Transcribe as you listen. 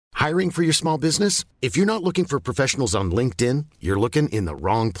Hiring for your small business? If you're not looking for professionals on LinkedIn, you're looking in the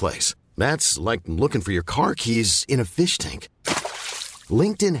wrong place. That's like looking for your car keys in a fish tank.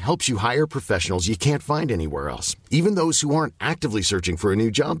 LinkedIn helps you hire professionals you can't find anywhere else, even those who aren't actively searching for a new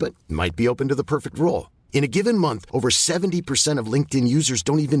job but might be open to the perfect role. In a given month, over 70% of LinkedIn users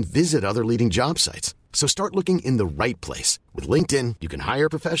don't even visit other leading job sites. So start looking in the right place. With LinkedIn, you can hire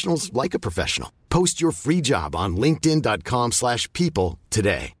professionals like a professional. Post your free job on linkedin.com/people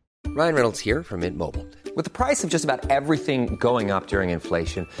today. Ryan Reynolds here from Mint Mobile. With the price of just about everything going up during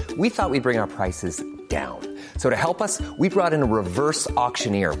inflation, we thought we'd bring our prices down. So to help us, we brought in a reverse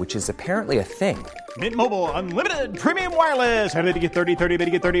auctioneer, which is apparently a thing. Mint Mobile Unlimited Premium Wireless. How to get 30, 30,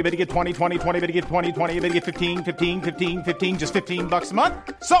 bit to get 30, bit to get 20, 20, 20, bit to get 20, 20, bit to get 15, 15, 15, 15, just $15 a month?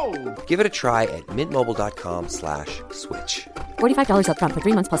 Sold! Give it a try at mintmobile.com/switch. $45 up front for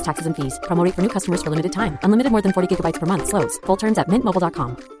 3 months plus taxes and fees. Promo rate for new customers for limited time. Unlimited more than 40 gigabytes per month. Slows full terms at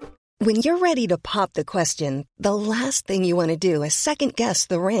mintmobile.com. When you're ready to pop the question, the last thing you want to do is second-guess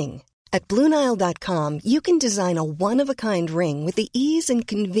the ring. At BlueNile.com, you can design a one-of-a-kind ring with the ease and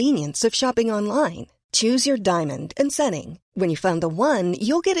convenience of shopping online. Choose your diamond and setting. When you find the one,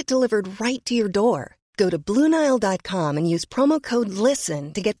 you'll get it delivered right to your door. Go to BlueNile.com and use promo code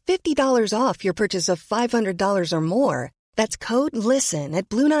LISTEN to get $50 off your purchase of $500 or more. That's code LISTEN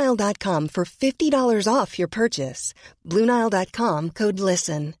at BlueNile.com for $50 off your purchase. BlueNile.com, code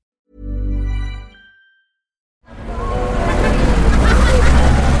LISTEN.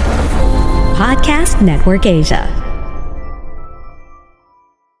 Podcast Network Asia.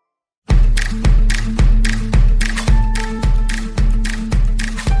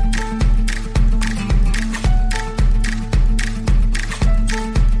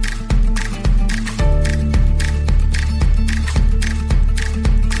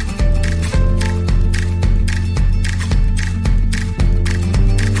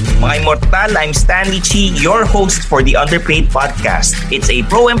 Mga Immortal, I'm Stanley Chi, your host for the Underpaid Podcast. It's a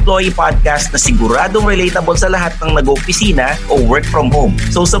pro-employee podcast na siguradong relatable sa lahat ng nag-opisina o work from home.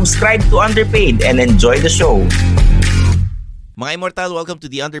 So subscribe to Underpaid and enjoy the show. Mga Immortal, welcome to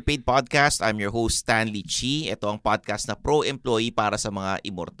the Underpaid Podcast. I'm your host, Stanley Chi. Ito ang podcast na pro-employee para sa mga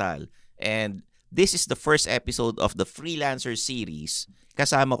Immortal. And this is the first episode of the Freelancer series.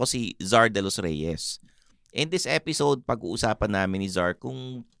 Kasama ko si Zar de los Reyes. In this episode, pag-uusapan namin ni Zar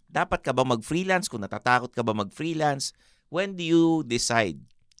kung dapat ka ba mag-freelance, kung natatakot ka ba mag-freelance, when do you decide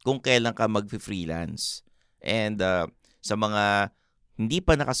kung kailan ka mag-freelance. And sa mga hindi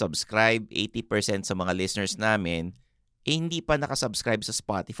pa nakasubscribe, 80% sa mga listeners namin, hindi pa nakasubscribe sa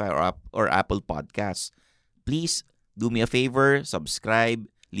Spotify or Apple Podcasts. Please do me a favor, subscribe,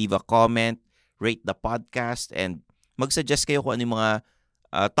 leave a comment, rate the podcast, and mag-suggest kayo kung ano yung mga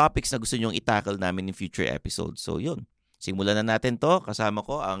topics na gusto nyong i-tackle namin in future episodes. So yun, simulan na natin to. Kasama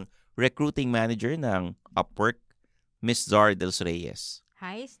ko ang recruiting manager ng Upwork, Miss Zar de los Reyes.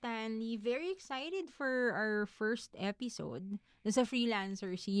 Hi, Stanley. Very excited for our first episode sa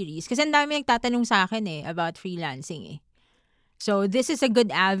Freelancer series. Kasi ang dami nagtatanong sa akin about freelancing . So this is a good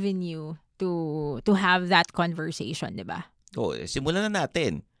avenue to have that conversation, di ba? Simulan na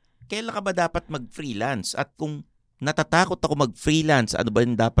natin. Kailan ka ba dapat mag-freelance? At kung natatakot ako mag-freelance, ano ba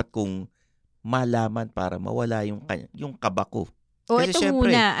yung dapat kong malaman para mawala yung kaba ko? Kasi ito syempre,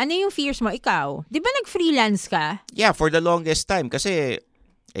 muna. Ano yung fears mo? Ikaw, di ba nag-freelance ka? Yeah, for the longest time. Kasi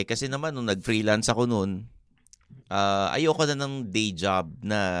naman, nung nag-freelance ako noon, ayoko na ng day job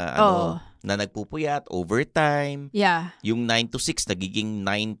na, na nagpupuyat, overtime. Yeah. Yung 9 to 6, nagiging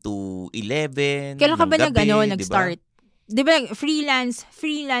 9 to 11. Kailan ka ba gabi, nag-start? Di ba freelance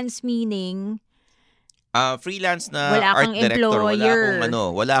meaning... freelance na wala art director. Employer.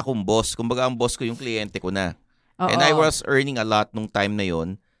 Wala akong boss. Kumbaga ang boss ko yung kliyente ko na. Oo. And I was earning a lot nung time na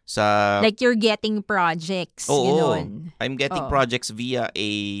yon sa... Like you're getting projects. Oo. I'm getting projects via a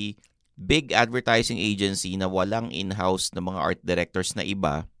big advertising agency na walang in-house na mga art directors na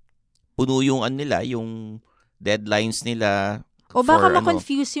iba. Puno yung yung deadlines nila. O baka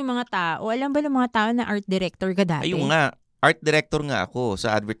ma-confuse yung mga tao. Alam ba ng mga tao na art director ka dati? Ayun nga. Art director nga ako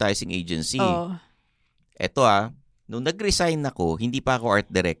sa advertising agency. Eto nung nag-resign ako, hindi pa ako art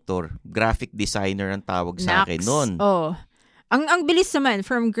director. Graphic designer ang tawag sa akin noon. Ang bilis naman,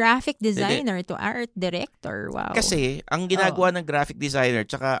 from graphic designer to art director. Wow. Kasi, ang ginagawa ng graphic designer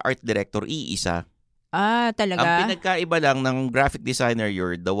tsaka art director, iisa. Talaga? Ang pinagkaiba lang ng graphic designer,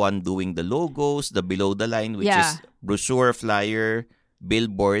 you're the one doing the logos, the below the line, which is brochure, flyer,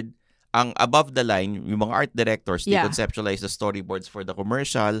 billboard. Ang above the line, yung mga art directors, they conceptualize the storyboards for the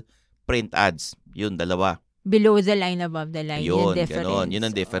commercial, print ads. Yun, dalawa. Below the line, above the line. Yun, ganon. Yun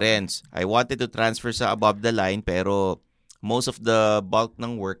ang difference. I wanted to transfer sa above the line, pero most of the bulk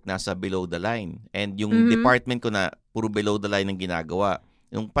ng work nasa below the line. And yung department ko na puro below the line ang ginagawa.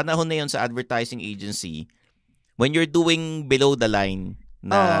 Yung panahon na yun sa advertising agency, when you're doing below the line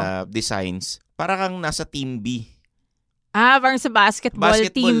na designs, para kang nasa team B. Parang sa basketball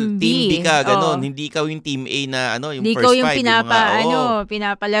team B ka, ganun. Hindi ikaw yung team A na yung hindi first ikaw yung five.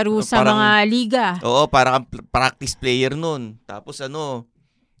 pinapalaro sa mga liga. Oo, parang practice player nun. Tapos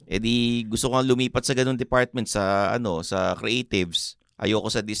edi gusto ko lumipat sa ganung department sa sa creatives.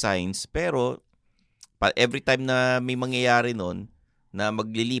 Ayoko sa designs, pero every time na may mangyayari nun na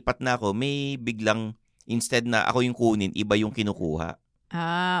maglilipat na ako, may biglang instead na ako yung kunin, iba yung kinukuha.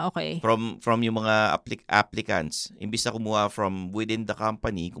 Okay. From yung mga applicants. Imbis na kumuha from within the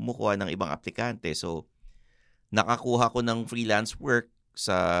company, kumukuha ng ibang aplikante. So nakakuha ko ng freelance work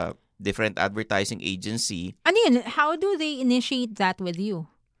sa different advertising agency. Ano yun? How do they initiate that with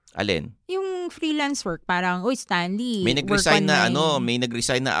you? Alin? Yung freelance work, parang, Stanley, may nag-resign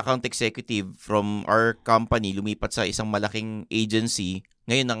na account executive from our company, lumipat sa isang malaking agency.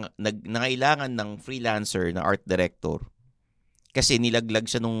 Ngayon, nangailangan ng freelancer na art director. Kasi nilaglag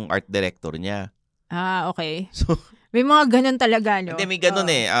siya nung art director niya. Okay. So, may mga ganun talaga, no? Hindi, may ganun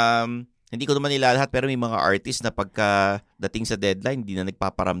hindi ko naman nila lahat, pero may mga artist na pagka dating sa deadline, hindi na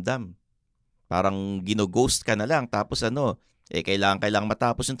nagpaparamdam. Parang gino-ghost ka na lang. Tapos kailangan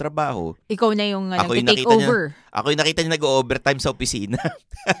matapos yung trabaho. Ikaw na yung take over. Ako yung nakita niya nag-overtime sa opisina.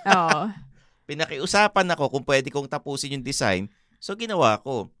 Oo. Pinakiusapan ako kung pwede kong tapusin yung design. So, ginawa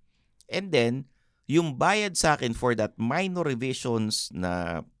ko. And then, yung bayad sa akin for that minor revisions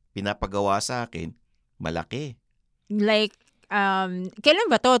na pinapagawa sa akin, malaki. Like, kailan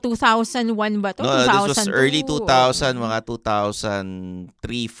ba to? 2001 ba to? No, this was early 2000, mga 2003-4.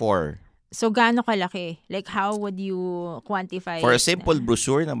 So, gaano kalaki? Like, how would you quantify For a simple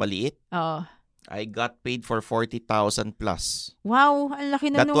brochure na maliit, I got paid for 40,000 plus. Wow, ang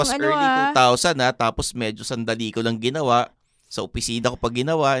laki na That was early 2000 tapos medyo sandali ko lang ginawa. Sa opisina ko pag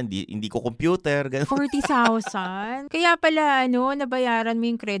ginawa, hindi ko computer. 40,000? Kaya pala, nabayaran mo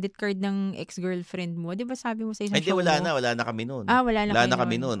yung credit card ng ex-girlfriend mo. Di ba sabi mo sa isang show mo? Wala na kami noon. Wala na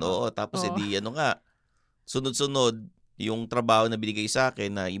kami noon. Oo, tapos sunod-sunod, yung trabaho na binigay sa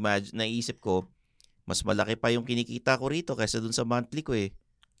akin na naisip ko, mas malaki pa yung kinikita ko rito kaysa dun sa monthly ko eh.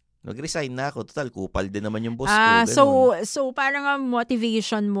 Nag-resign na ako. Total, kupal din naman yung boss ko. So parang ang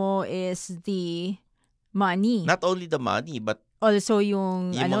motivation mo is the money. Not only the money, but also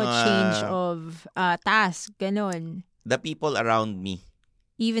yung change of task, ganon. The people around me.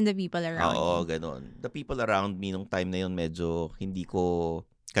 Even the people around you. Oo, ganon. The people around me nung time na yun medyo hindi ko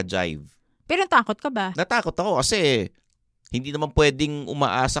ka-jive. Pero takot ka ba? Natakot ako kasi hindi naman pwedeng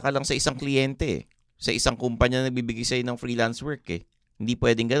umaasa ka lang sa isang kliyente. Sa isang kumpanya na nagbibigay sa'yo ng freelance work eh. Hindi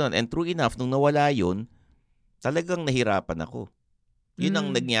pwedeng ganon. And true enough, nung nawala yun, talagang nahirapan ako. Yun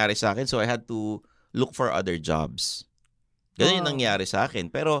ang nangyari sa akin. So I had to look for other jobs. Ganun yung nangyari sa akin.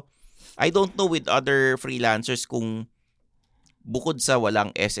 Pero I don't know with other freelancers kung bukod sa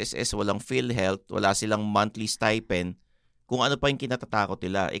walang SSS, walang PhilHealth, wala silang monthly stipend, kung ano pa yung kinatatakot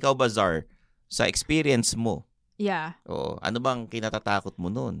nila. Ikaw ba, Zar, sa experience mo? Yeah. Ano bang kinatatakot mo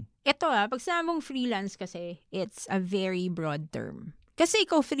nun? Ito pag sinabing freelance kasi, it's a very broad term. Kasi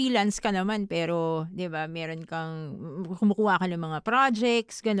ikaw freelance ka naman, pero, di ba, meron kang, kumukuha ka ng mga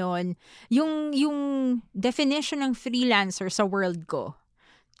projects, ganon. Yung definition ng freelancer sa world ko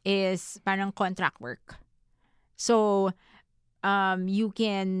is parang contract work. So, you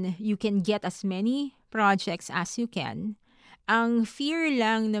can get as many projects as you can. Ang fear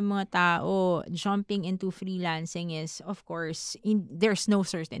lang ng mga tao jumping into freelancing is, of course, there's no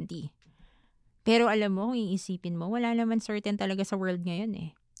certainty. Pero alam mo, kung iisipin mo, wala naman certain talaga sa world ngayon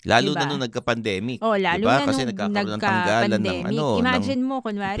eh. Lalo na nung nagka-pandemic. Lalo diba? na Kasi nagkakaroon ng tanggalan ng Imagine mo,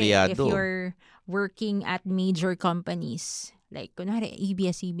 kunwari, empleyado. if you're working at major companies, like, kunwari,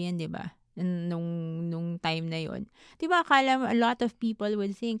 ABS-CBN, di ba? Nung time na yon, di ba, akala mo, a lot of people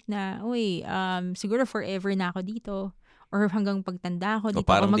would think na, siguro forever na ako dito. Or hanggang pagtanda ko, dito ako mag-work.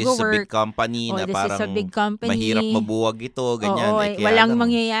 Parang this is a big company na parang mahirap mabuwag ito, ganyan. Walang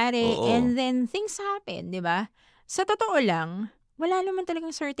mangyayari. And then, things happen, di ba? Sa totoo lang, wala naman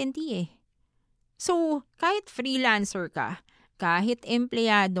talagang certainty eh. So, kahit freelancer ka, kahit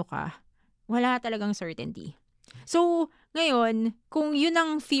empleyado ka, wala talagang certainty. So, ngayon, kung yun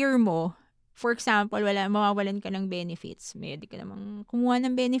ang fear mo, for example, mawawalan ka ng benefits, pwede ka namang kumuha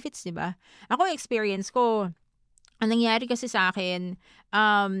ng benefits, di ba? Ako, experience ko, ang nangyari kasi sa akin,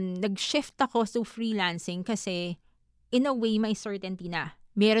 nag-shift ako to freelancing kasi in a way may certainty na.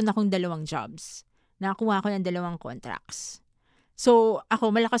 Meron akong 2 jobs. Nakakuha ko ng 2 contracts. So,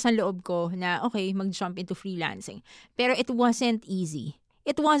 ako, malakas ang loob ko na, okay, mag-jump into freelancing. Pero it wasn't easy.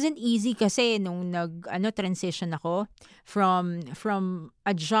 It wasn't easy kasi nung transition ako from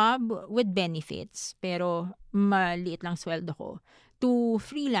a job with benefits, pero maliit lang sweldo ko, to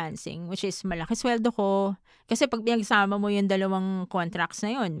freelancing, which is malaki sweldo ko. Kasi pag pinagsama mo yung dalawang contracts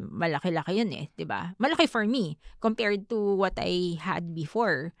na yun, malaki-laki yun eh, di ba? Malaki for me compared to what I had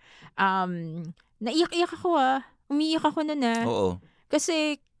before. Naiyak-iyak ako umiiyak ako nun Oo.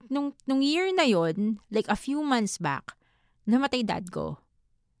 Kasi nung year na yun, like a few months back, namatay dad ko.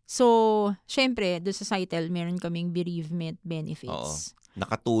 So, syempre, doon sa Sitel, meron kaming bereavement benefits. Oo.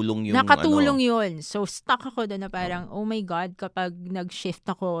 Nakatulong yun. So, stuck ako doon na parang, oh my God, kapag nag-shift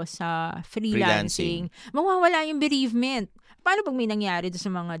ako sa freelancing, mawawala yung bereavement. Paano pag may nangyari doon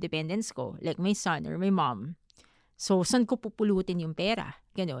sa mga dependents ko? Like my son or my mom. So, saan ko pupulutin yung pera?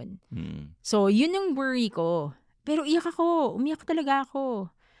 Ganon. So, yun yung worry ko. Pero umiyak talaga ako.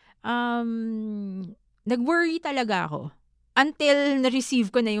 Nag-worry talaga ako. Until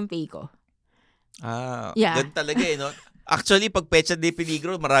na-receive ko na yung pay ko. Ganun talaga no? Actually, pag Petsa de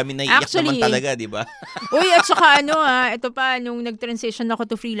Peligro, marami na iiyak naman talaga, di ba? Uy, at saka ito pa, nung nag-transition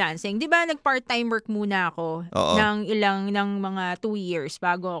ako to freelancing, di ba, nag-part-time work muna ako ng mga 2 years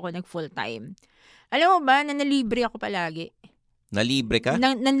bago ako nag-full-time. Alam mo ba, nalibre ako palagi. Nalibre ka?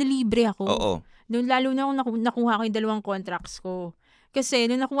 Nalibre ako. Oo. Lalo na kung nakuha ko yung 2 contracts ko. Kasi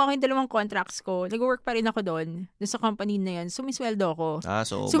nung nakuha ko yung 2 contracts ko, nag-work pa rin ako doon sa company na yun. Sumisweldo ako.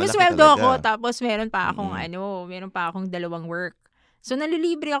 Sumisweldo ako, tapos meron pa akong meron pa akong 2 work. So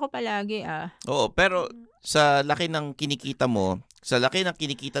nalilibre ako palagi Oo, pero sa laki ng kinikita mo, sa laki ng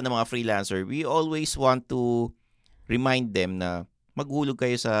kinikita ng mga freelancer, we always want to remind them na maghulog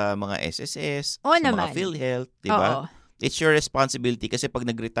kayo sa mga SSS, sa mga PhilHealth, di ba? It's your responsibility kasi pag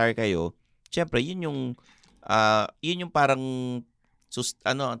nag-retire kayo, syempre yun yung parang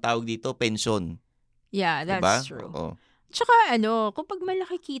ang tawag dito, pension. Yeah, that's diba? true. Oo. Tsaka kung pag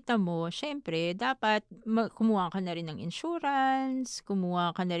malaki kita mo, syempre, dapat kumuha ka na rin ng insurance,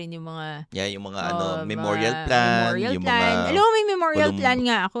 kumuha ka na rin yung mga... Yeah, yung mga memorial plan. Yung mga alam mo, may memorial plan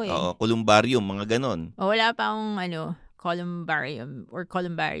nga ako eh. Oo, columbarium, mga ganon. Wala pa akong columbarium or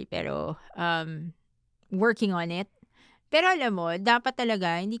columbary, pero working on it. Pero alam mo, dapat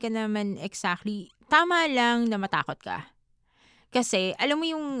talaga, hindi ka naman exactly, tama lang na matakot ka. Kasi, alam mo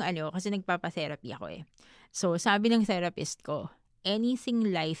yung, kasi nagpapa-therapy ako eh. So, sabi ng therapist ko, anything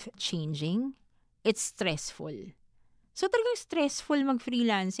life-changing, it's stressful. So, talagang stressful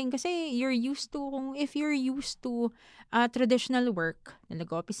mag-freelancing kasi if you're used to traditional work, na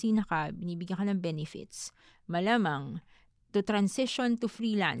nag-opisina ka, binibigyan ka ng benefits, malamang, to transition to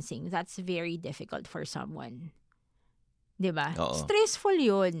freelancing, that's very difficult for someone. Diba? Oo. Stressful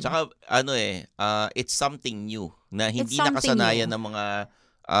yun. Tsaka, it's something new na hindi nakasanayan ng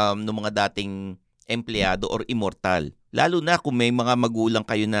mga dating empleyado or immortal. Lalo na kung may mga magulang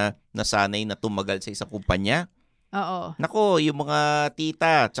kayo na nasanay na tumagal sa isang kumpanya. Oo. Nako, yung mga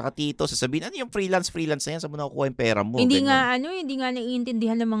tita tsaka tito, sasabihin, ano yung freelance na yan? Saan mo nakukuha yung pera mo? Hindi nga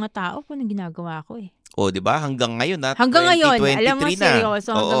naiintindihan ng mga tao kung anong ginagawa ko eh. O, di ba? Hanggang ngayon na. Hanggang ngayon, alam mo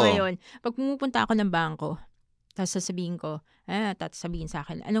seryoso, hanggang Oo. ngayon. Pag pumupunta ako ng bangko, tapos sasabihin ko, sabihin sa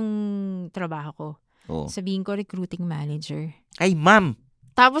akin, anong trabaho ko? Oo. Sabihin ko, recruiting manager. Ay, ma'am!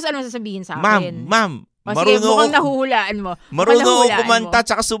 Tapos anong sasabihin sa akin? Ma'am! O sige, mukhang nahuhulaan mo. Marunong ako kumanta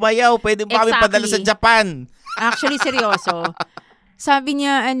tsaka sumayaw. Pwede mo kami padala sa Japan. Actually, seryoso. Sabi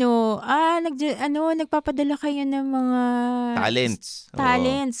niya, nagpapadala kayo ng mga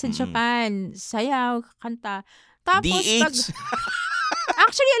talents sa Japan. Sayaw, kanta. Tapos, DH.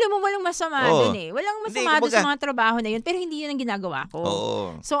 Actually, alam mo, walang masama dun eh. Walang masama dun sa mga trabaho na yun, pero hindi yun ang ginagawa ko. Oo.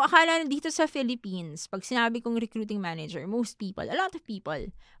 So, akala dito sa Philippines, pag sinabi kong recruiting manager, a lot of people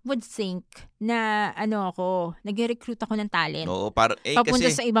would think na, nag-recruit ako ng talent. Oo, papunta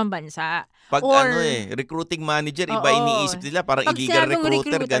kasi sa ibang bansa. Pag recruiting manager, iba iniisip nila, parang illegal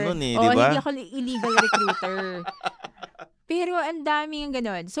recruiter, ganun eh, di ba? Hindi ako illegal recruiter. Pero ang dami ng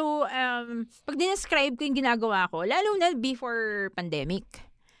gano'n. So, pag dinescribe ko yung ginagawa ko, lalo na before pandemic.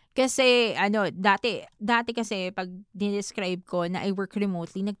 Kasi, dati kasi pag dinescribe ko na I work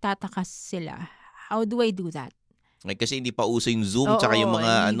remotely, nagtataka sila. How do I do that? Kasi hindi pa uso yung Zoom, tsaka yung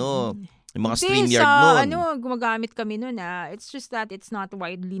mga, yung mga StreamYard noon. Gumagamit kami nun It's just that it's not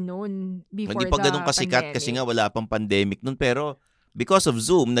widely known before hindi pa ganun kasikat pandemic. Kasi nga wala pang pandemic nun. Pero, because of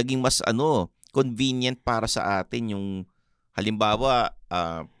Zoom, naging mas, convenient para sa atin yung halimbawa,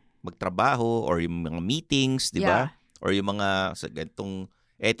 magtrabaho or yung mga meetings, di ba? Yeah. Or yung mga,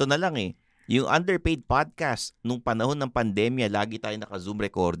 eto na lang yung underpaid podcast, nung panahon ng pandemya, lagi tayo naka-Zoom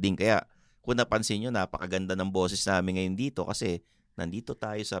recording. Kaya, kung napansin nyo, napakaganda ng boses namin ngayon dito kasi nandito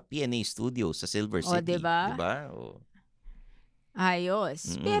tayo sa PNA Studios sa Silver City. Diba? Oh.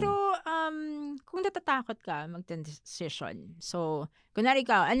 Ayos. Pero, kung natatakot ka mag-transition, so, kunwari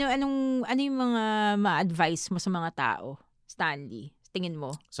ka, ano yung mga ma-advise mo sa mga tao, Stanley? Tingin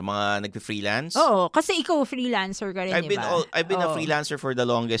mo? Sa mga nagpe-freelance? Oo, kasi ikaw freelancer ka rin, diba? I've been a freelancer for the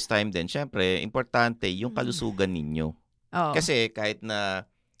longest time din. Siyempre, importante yung kalusugan ninyo. Kasi kahit na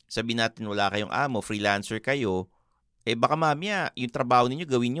sabihin natin wala kayong amo, freelancer kayo, baka mamaya yung trabaho ninyo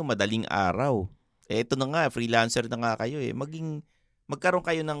gawin nyo madaling araw. Ito na nga, freelancer na nga kayo magkaroon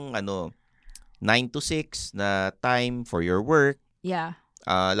kayo ng 9 to 6 na time for your work. Yeah.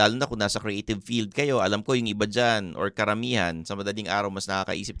 Lalo na kung nasa creative field kayo, alam ko yung iba dyan or karamihan sa madaling araw mas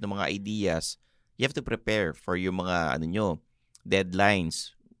nakakaisip ng mga ideas. You have to prepare for yung mga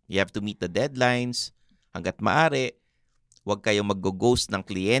deadlines. You have to meet the deadlines hanggat maaari. Huwag kayong mag-ghost ng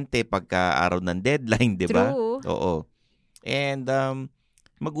kliyente pagka araw ng deadline, di ba? True. Oo. And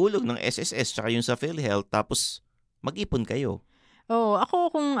magulog ng SSS tsaka yung sa PhilHealth tapos mag-ipon kayo.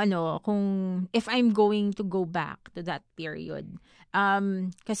 Ako kung if I'm going to go back to that period,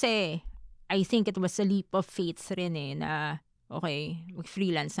 kasi I think it was a leap of faith rin na okay,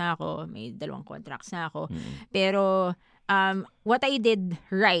 mag-freelance na ako, may 2 contracts na ako. Pero what I did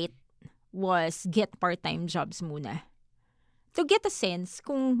right was get part-time jobs muna. To get a sense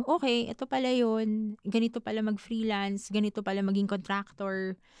kung okay, ito pala yun, ganito pala mag-freelance, ganito pala maging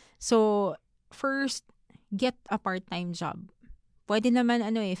contractor. So, first, get a part-time job. Pwede naman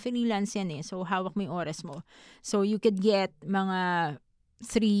freelance yan So, hawak mo yung oras mo. So, you could get mga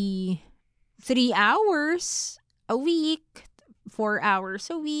 3 hours a week, 4 hours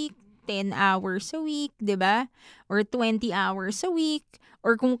a week, 10 hours a week, di ba? Or 20 hours a week.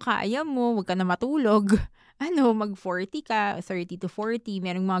 Or kung kaya mo, wag ka na matulog. Mag-40 ka, 30 to 40.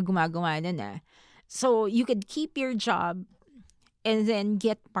 Merong mga gumagawa na. So, you could keep your job and then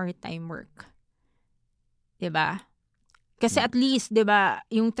get part-time work. Diba? Kasi at least, diba,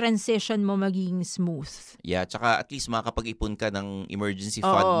 yung transition mo maging smooth. Yeah, tsaka at least makakapag-ipon ka ng emergency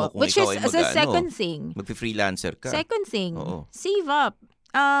fund mo kung which ikaw is ay the second thing. Mag-freelancer ka. Second thing, save up.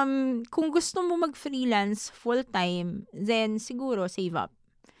 Kung gusto mo mag-freelance full-time, then siguro save up.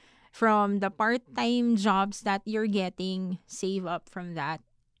 From the part-time jobs that you're getting, save up from that.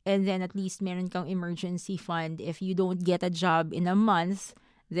 And then at least meron kang emergency fund. If you don't get a job in a month,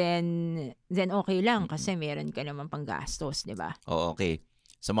 then okay lang kasi meron ka naman panggastos, di ba? Okay.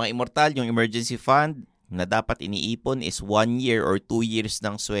 Sa mga immortal, yung emergency fund na dapat iniipon is 1 year or 2 years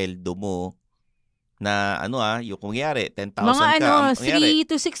ng sweldo mo na yung kunyari, 10,000 ka. Mga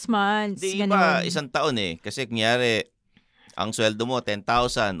 3 to 6 months. Di ba, 1 taon Kasi kunyari, ang sweldo mo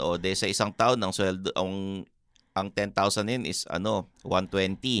 10,000 o sa 1 taon ang sweldo ang 10,000 din is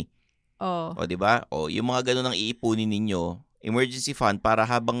 120. O di ba? O yung mga ganun ang iipunin ninyo, emergency fund para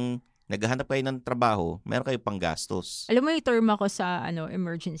habang naghahanap kayo ng trabaho, meron kayo panggastos. Alam mo yung term ako sa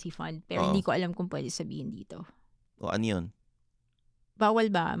emergency fund, pero hindi ko alam kung pwede sabihin dito. O ano yun?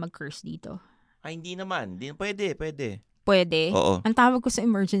 Bawal ba mag-curse dito? Ay, hindi naman. Pwede. Pwede? Oo. Ang tawag ko sa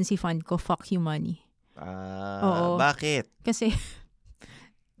emergency fund ko, fuck you money. Bakit? Kasi,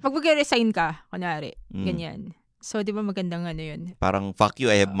 pag mag-resign ka, kunwari, ganyan. So, di ba magandang yun? Parang, fuck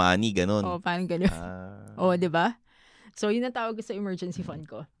you, I have money, ganun. Parang ganun. Di ba? So, yun ang tawag ko sa emergency fund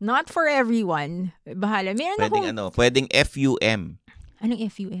ko. Not for everyone. Bahala. Pwedeng FUM. Anong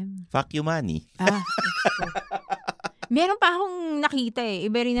FUM? Fuck you money. Meron pa akong nakita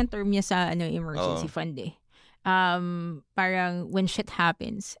Iba rin ang term niya sa emergency fund Parang when shit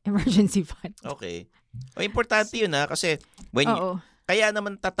happens, emergency fund. Okay. Importante yun kasi kaya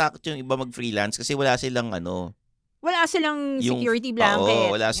naman tatakot yung iba mag-freelance kasi wala silang wala silang security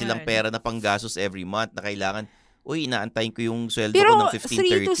blanket. Wala silang pera na panggastos every month na kailangan, inaantayin ko yung sweldo ko ng 15-30.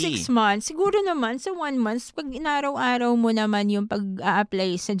 Pero 3 to 6 months, siguro naman sa 1 month, pag inaraw-araw mo naman yung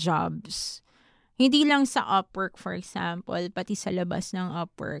pag-a-apply sa jobs, hindi lang sa Upwork, for example, pati sa labas ng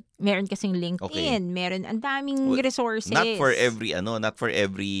Upwork. Meron kasing LinkedIn, meron ang daming resources. Not for every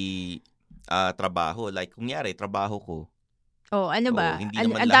trabaho. Like, kunyari, trabaho ko. Ano ba?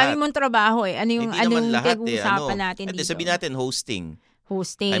 Ang dami mong trabaho anong pag-uusapan natin dito? Sabihin natin, hosting.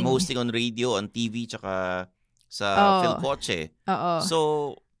 Hosting. I'm hosting on radio, on TV, tsaka sa Philcoche.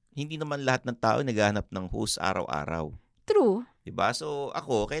 So, hindi naman lahat ng tao naghahanap ng host araw-araw. True. Diba? So,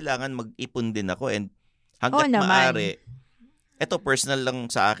 ako, kailangan mag-ipon din ako and hanggat maaari, eto personal lang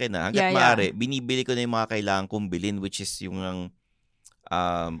sa akin hanggat maaari, binibili ko na yung mga kailangan kong bilhin, which is yung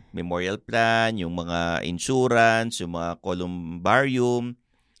memorial plan, yung mga insurance, yung mga columbarium,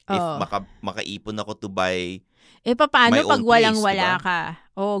 If makaipon ako to buy paano my pag own walang-wala place, ka?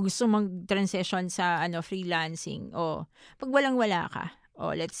 O gusto mag-transition sa freelancing. O pag walang-wala ka.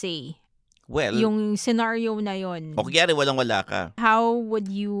 O let's say, yung scenario na yon. O kaya walang-wala ka. How would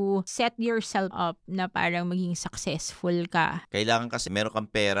you set yourself up na parang maging successful ka? Kailangan kasi meron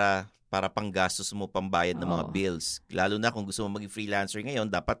kang pera para panggastos mo, pambayad ng mga bills. Lalo na kung gusto mo maging freelancer ngayon,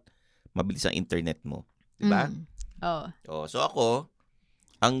 dapat mabilis ang internet mo. Diba? So ako,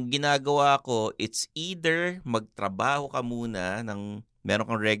 ang ginagawa ko, it's either magtrabaho ka muna ng meron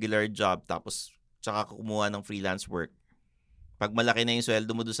kang regular job tapos tsaka kumuha ng freelance work. Pag malaki na yung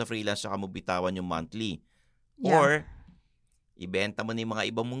sweldo mo doon sa freelance, tsaka mo bitawan yung monthly. Yeah. Or, ibenta mo na yung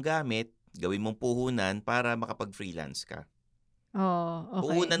mga ibang mong gamit, gawin mong puhunan para makapag-freelance ka. Okay.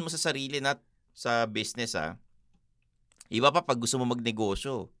 Puhunan mo sa sarili, not sa business, Iba pa pag gusto mo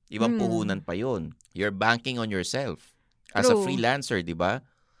magnegosyo. Ibang puhunan pa yon. You're banking on yourself as a freelancer, di ba?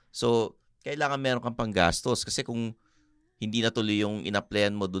 So, kailangan meron kang panggastos. Kasi kung hindi natuloy yung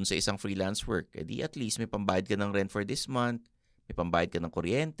in-applyan mo dun sa isang freelance work, edi at least may pambayad ka ng rent for this month, may pambayad ka ng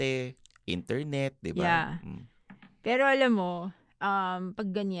kuryente, internet, di ba? Yeah. Pero alam mo, pag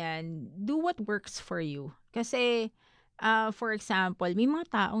ganyan, do what works for you. Kasi, for example, may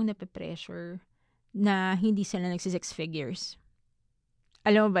mga taong nape-pressure na hindi sila nagsi-6 figures.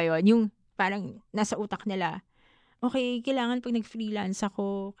 Alam mo ba yun? Yung parang nasa utak nila, okay, kailangan pag nag-freelance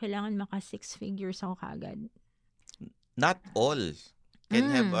ako, kailangan maka 6 figures ako kagad. Not all can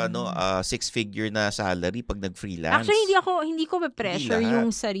have 6-figure na salary pag nag-freelance. Actually, hindi ko ma-pressure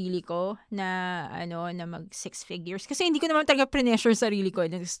yung sarili ko na na mag 6 figures kasi hindi ko naman talaga pressure sarili ko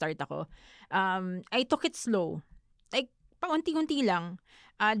nung start ako. I took it slow. Like paunti-unti lang.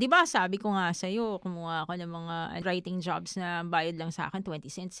 'Di ba sabi ko nga sa iyo, kumuha ako ng mga writing jobs na bayad lang sa akin 20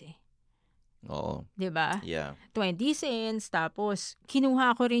 cents eh. Oo. 'Di ba? Yeah. 20 cents tapos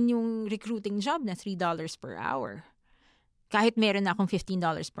kinuha ko rin yung recruiting job na $3 per hour. Kahit meron na akong $15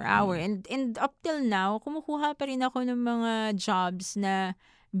 per hour. And up till now, kumukuha pa rin ako ng mga jobs na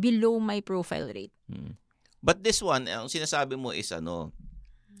below my profile rate. But this one, ang sinasabi mo is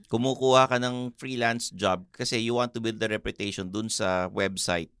kumukuha ka ng freelance job kasi you want to build the reputation dun sa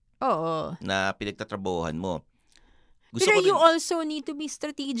website na pinagtatrabahuhan mo. Pero you also need to be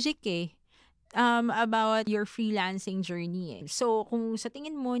strategic about your freelancing journey. So, kung sa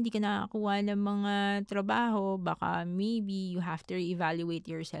tingin mo hindi ka nakakuha ng mga trabaho, baka maybe you have to evaluate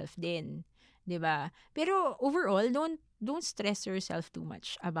yourself din. 'Di ba? Pero overall, don't stress yourself too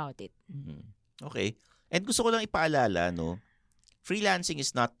much about it. Okay. And gusto ko lang ipaalala, freelancing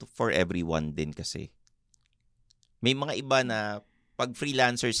is not for everyone din kasi. May mga iba na pag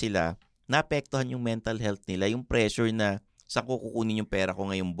freelancer sila, naapektuhan yung mental health nila, yung pressure na saan ko kukunin yung pera ko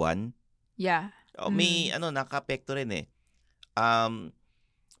ngayong buwan. Yeah. May nakapekto rin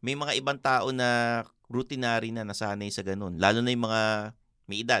may mga ibang tao na routinary na nasanay sa ganun. Lalo na yung mga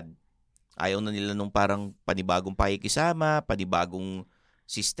may edad. Ayaw na nila nung parang panibagong pakikisama, panibagong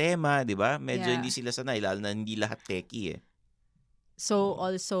sistema, di ba? Medyo hindi sila sanay, lalo na hindi lahat techie So,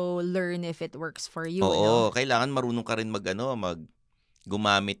 also learn if it works for you. Kailangan marunong ka rin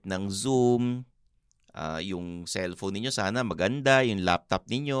gumamit ng Zoom. Yung cellphone ninyo sana maganda, yung laptop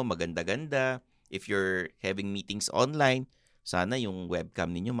ninyo maganda-ganda. If you're having meetings online, sana yung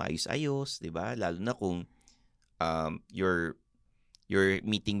webcam ninyo maayos-ayos, 'di ba? Lalo na kung you're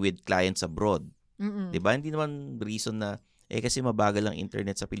meeting with clients abroad. 'Di ba? Hindi naman reason na kasi mabagal ang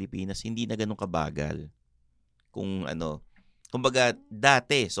internet sa Pilipinas, hindi na ganun kabagal. Kumbaga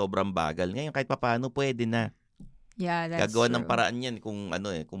dati sobrang bagal. Ngayon kahit papaano pwede na. Yeah, that's gagawa true. ng paraan 'yan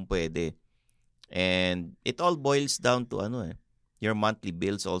kung pwede. And it all boils down to your monthly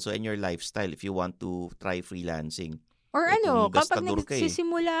bills also and your lifestyle if you want to try freelancing. Or kapag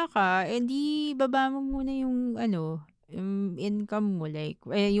nagsisimula ka, di baba mo muna yung income mo, like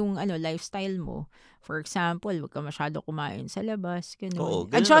yung lifestyle mo. For example, wag ka masyado kumain sa labas,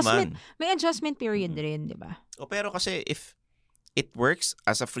 ganun. Adjustment, may adjustment period rin, di ba? Pero kasi if it works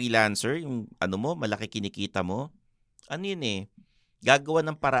as a freelancer, yung malaki kinikita mo, gagawa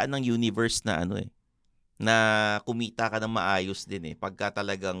ng paraan ng universe na na kumita ka ng maayos din pagka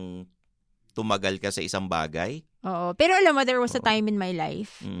talagang tumagal ka sa isang bagay. Oo. Pero alam mo, there was a time in my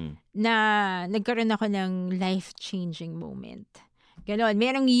life na nagkaroon ako ng life-changing moment. Ganon.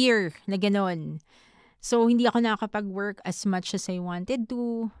 Merong year na ganon. So, hindi ako nakakapag-work as much as I wanted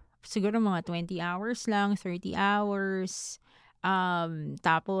to. Siguro mga 20 hours lang, 30 hours.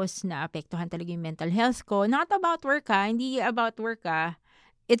 Tapos naapektuhan talaga yung mental health ko. Not about work hindi about work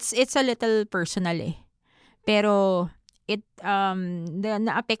It's a little personal Pero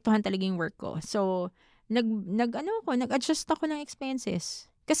naapektuhan talaga yung work ko. So nag-adjust ako ng expenses.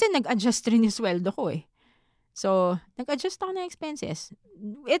 Kasi nag-adjust rin yung sweldo ko eh. So, nag-adjust ako ng expenses.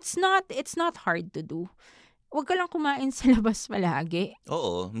 It's not hard to do. Huwag ka lang kumain sa labas palagi.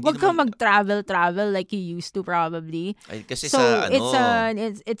 Oo. Huwag ka mag-travel like you used to probably. Ay, kasi so, sa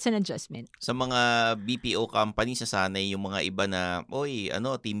it's an adjustment. Sa mga BPO companies, nasanay yung mga iba na,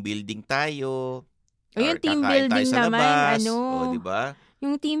 team building tayo. O yung team kakain tayo building sa naman, labas. Di ba?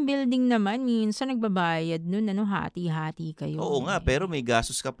 Yung team building naman, minsan nagbabayad nun, hati-hati kayo. Oo nga, pero may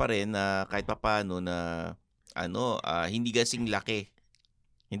gastos ka pa rin na kahit papaano na, hindi kasing laki.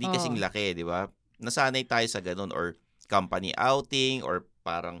 Hindi kasing laki, di ba? Nasanay tayo sa ganun or company outing or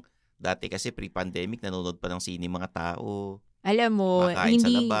parang dati kasi pre-pandemic, nanonood pa ng sine mga tao. Alam mo, makain sa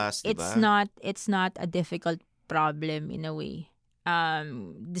labas, di ba? It's not a difficult problem in a way.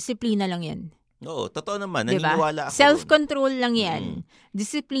 Disiplina lang yan. Oo, totoo naman. Diba? Naniniwala ako. Self-control lang yan.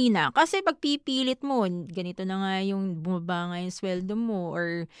 Disiplina. Kasi pag pipilit mo, ganito na nga yung bumaba nga yung sweldo mo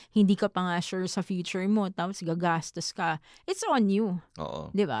or hindi ka pa nga sure sa future mo tapos gagastos ka. It's on you.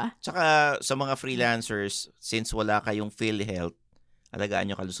 Oo. Diba? Tsaka sa mga freelancers, since wala kayong PhilHealth, alagaan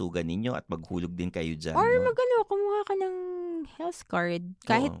nyo kalusugan ninyo at maghulog din kayo dyan. Or kumuha ka ng health card.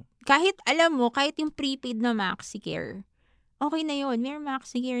 Kahit alam mo, kahit yung prepaid na MaxiCare, okay na yun. May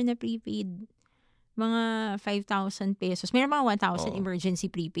MaxiCare na prepaid. Mga 5,000 pesos. Mayroon mga 1,000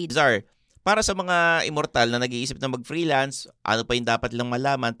 emergency prepaid. Zar, para sa mga immortal na nag-iisip na mag-freelance, ano pa yung dapat lang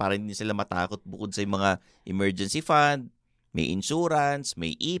malaman para hindi sila matakot bukod sa yung mga emergency fund, may insurance,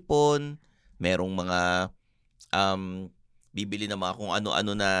 may ipon, merong mga bibili na mga kung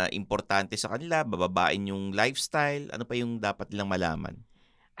ano-ano na importante sa kanila, bababain yung lifestyle, ano pa yung dapat lang malaman?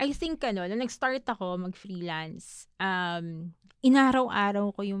 I think, nung nag-start ako mag-freelance,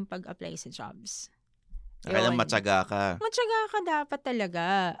 inaraw-araw ko yung pag-apply sa jobs. Kailang matyaga ka. Matyaga ka dapat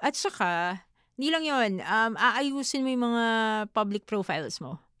talaga. At saka, hindi lang yun, aayusin mo yung mga public profiles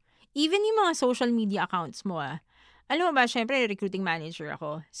mo. Even yung mga social media accounts mo. Alam mo ba, syempre, recruiting manager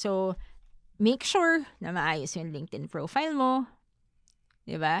ako. So, make sure na maayos yung LinkedIn profile mo.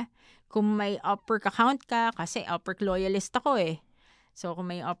 Diba? Kung may Upwork account ka, kasi Upwork loyalist ako eh. So,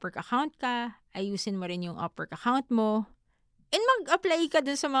 kung may Upwork account ka, ayusin mo rin yung Upwork account mo. And mag-apply ka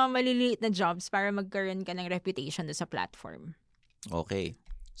dun sa mga maliliit na jobs para magkaroon ka ng reputation dun sa platform. Okay.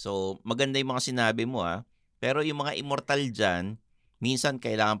 So, maganda yung mga sinabi mo Pero yung mga immortal dyan, minsan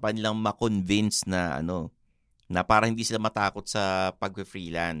kailangan pa nilang ma-convince na na para hindi sila matakot sa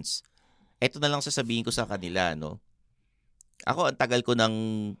pag-freelance. Ito na lang sasabihin ko sa kanila, Ako, ang tagal ko nang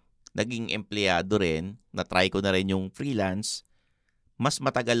naging empleyado rin, na-try ko na rin yung freelance. Mas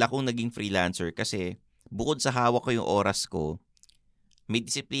matagal akong naging freelancer kasi bukod sa hawak ko yung oras ko, may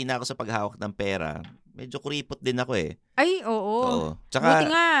disiplina ako sa paghawak ng pera. Medyo kuripot din ako eh. Ay, oo. Tsaka, buti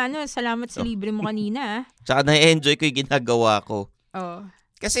nga, salamat sa libre mo kanina. Tsaka na-enjoy ko yung ginagawa ko. Oo.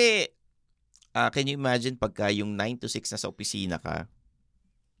 Kasi, can you imagine pagka yung 9 to 6 na sa opisina ka,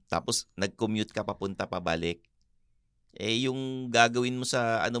 tapos nag-commute ka papunta pabalik, yung gagawin mo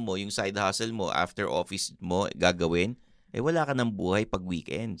sa yung side hustle mo after office mo gagawin, wala ka ng buhay pag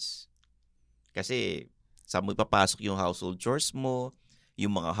weekends. Kasi saan mo ipapasok yung household chores mo,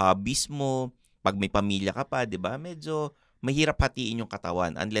 yung mga hobbies mo, pag may pamilya ka pa, 'di ba? Medyo mahirap hatiin yung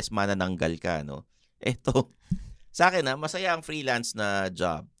katawan unless manananggal ka, Eto, sa akin masaya ang freelance na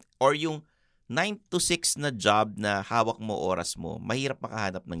job or yung 9 to 6 na job na hawak mo oras mo. Mahirap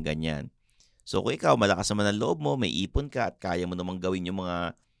makahanap ng ganyan. So kung ikaw malakas naman ang loob mo, may ipon ka at kaya mo namang gawin yung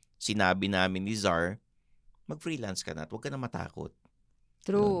mga sinabi namin ni Zar, mag-freelance ka na at huwag ka na matakot.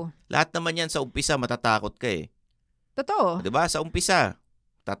 True. Lahat naman yan sa umpisa, matatakot ka eh. Totoo. Diba? Sa umpisa,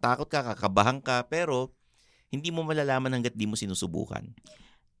 tatakot ka, kakabahan ka, pero hindi mo malalaman hanggat di mo sinusubukan.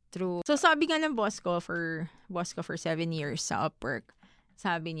 True. So sabi nga ng boss ko for 7 years sa Upwork,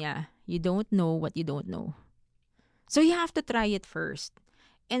 sabi niya, you don't know what you don't know. So you have to try it first.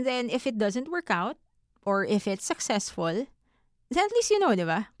 And then if it doesn't work out, or if it's successful, then at least you know, di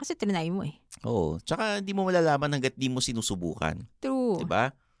ba? Kasi trinay mo eh. Oo. Tsaka hindi mo malalaman hanggat di mo sinusubukan. True. Di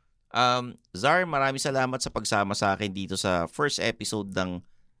ba? Zar, maraming salamat sa pagsama sa akin dito sa first episode ng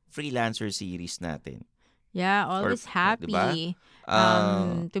Freelancer series natin. Yeah, always happy diba?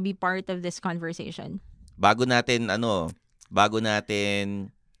 To be part of this conversation. Bago natin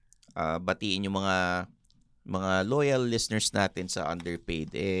batiin yung mga loyal listeners natin sa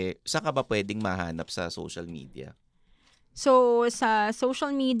Underpaid, saan ka ba pwedeng mahanap sa social media? So, sa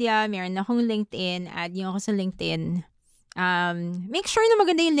social media, meron akong LinkedIn. Add nyo ako sa LinkedIn. Make sure na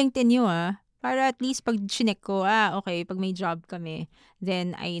maganda yung LinkedIn nyo, para at least pag chinek ko, okay, pag may job kami,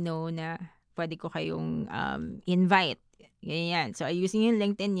 then I know na pwede ko kayong invite Ganyan. So, ayusin yung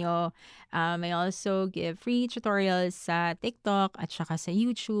LinkedIn nyo. I also give free tutorials sa TikTok at saka sa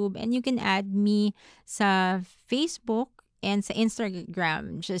YouTube. And you can add me sa Facebook and sa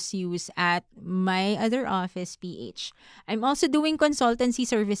Instagram. Just use at @myotherofficeph. I'm also doing consultancy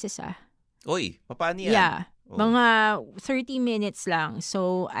services. Oy, paano yan? Yeah. Mga 30 minutes lang.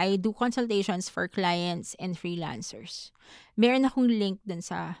 So, I do consultations for clients and freelancers. Meron akong link dun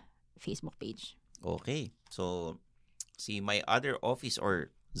sa Facebook page. Okay. So, si My Other Office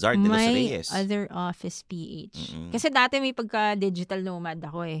or Zar de los Reyes. My Other Office PH. Kasi dati may pagka-digital nomad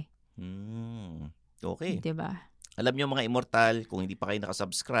ako eh. Okay. Diba? Alam nyo mga immortal, kung hindi pa kayo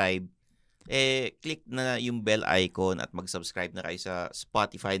nakasubscribe, click na yung bell icon at mag-subscribe na kayo sa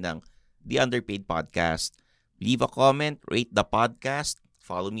Spotify ng The Underpaid Podcast. Leave a comment, rate the podcast,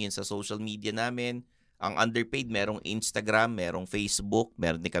 follow me sa social media namin. Ang Underpaid, merong Instagram, merong Facebook,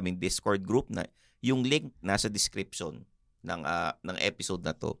 meron din kaming Discord group na yung link nasa description ng episode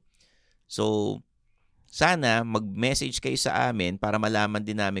na to. So, sana mag-message kayo sa amin para malaman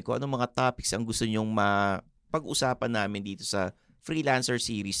din namin kung anong mga topics ang gusto nyong pag-usapan namin dito sa freelancer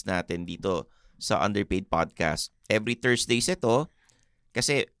series natin dito sa Underpaid Podcast. Every Thursdays ito,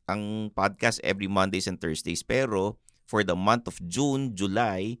 kasi ang podcast every Mondays and Thursdays. Pero for the month of June,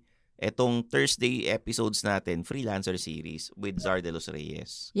 July, etong Thursday episodes natin, freelancer series with Zar de los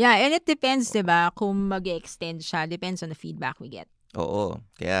Reyes. Yeah, and it depends, diba, kung mag-extend siya. Depends on the feedback we get. Oo.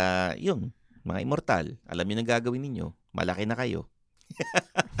 Kaya, yun, mga immortal, alam nyo na gagawin ninyo. Malaki na kayo.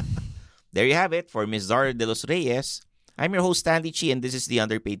 There you have it. For Ms. Zar de los Reyes, I'm your host, Stanley Chi, and this is the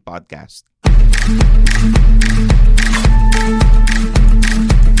Underpaid Podcast.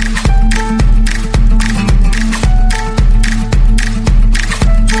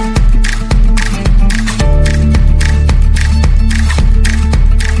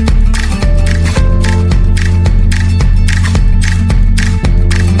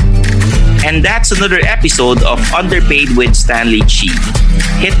 And that's another episode of Underpaid with Stanley Chi.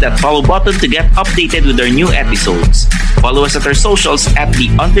 Hit that follow button to get updated with our new episodes. Follow us at our socials at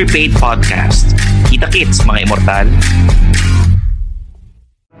The Underpaid Podcast. Kita-kits, mga immortal.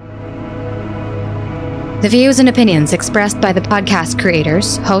 The views and opinions expressed by the podcast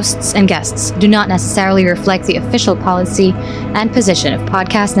creators, hosts, and guests do not necessarily reflect the official policy and position of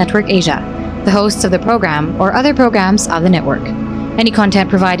Podcast Network Asia, the hosts of the program, or other programs of the network. Any content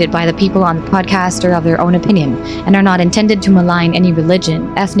provided by the people on the podcast are of their own opinion and are not intended to malign any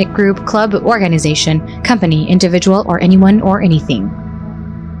religion, ethnic group, club, organization, company, individual, or anyone or anything.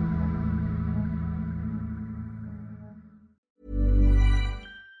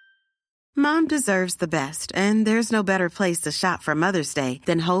 Mom deserves the best, and there's no better place to shop for Mother's Day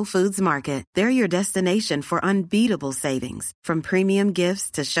than Whole Foods Market. They're your destination for unbeatable savings, from premium gifts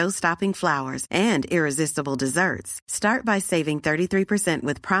to show-stopping flowers and irresistible desserts. Start by saving 33%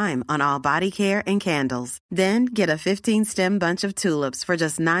 with Prime on all body care and candles. Then get a 15-stem bunch of tulips for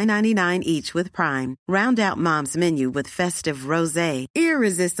just $9.99 each with Prime. Round out Mom's menu with festive rosé,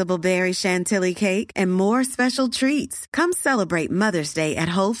 irresistible berry chantilly cake, and more special treats. Come celebrate Mother's Day at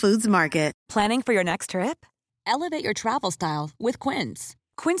Whole Foods Market. Planning for your next trip? Elevate your travel style with Quince.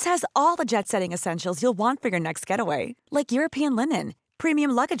 Quince has all the jet-setting essentials you'll want for your next getaway, like European linen,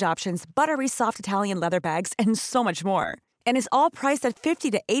 premium luggage options, buttery soft Italian leather bags, and so much more. And is all priced at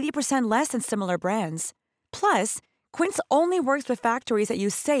 50 to 80% less than similar brands. Plus, Quince only works with factories that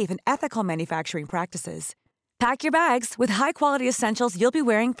use safe and ethical manufacturing practices. Pack your bags with high-quality essentials you'll be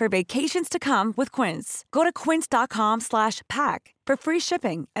wearing for vacations to come with Quince. Go to quince.com/pack for free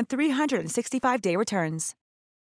shipping and 365-day returns.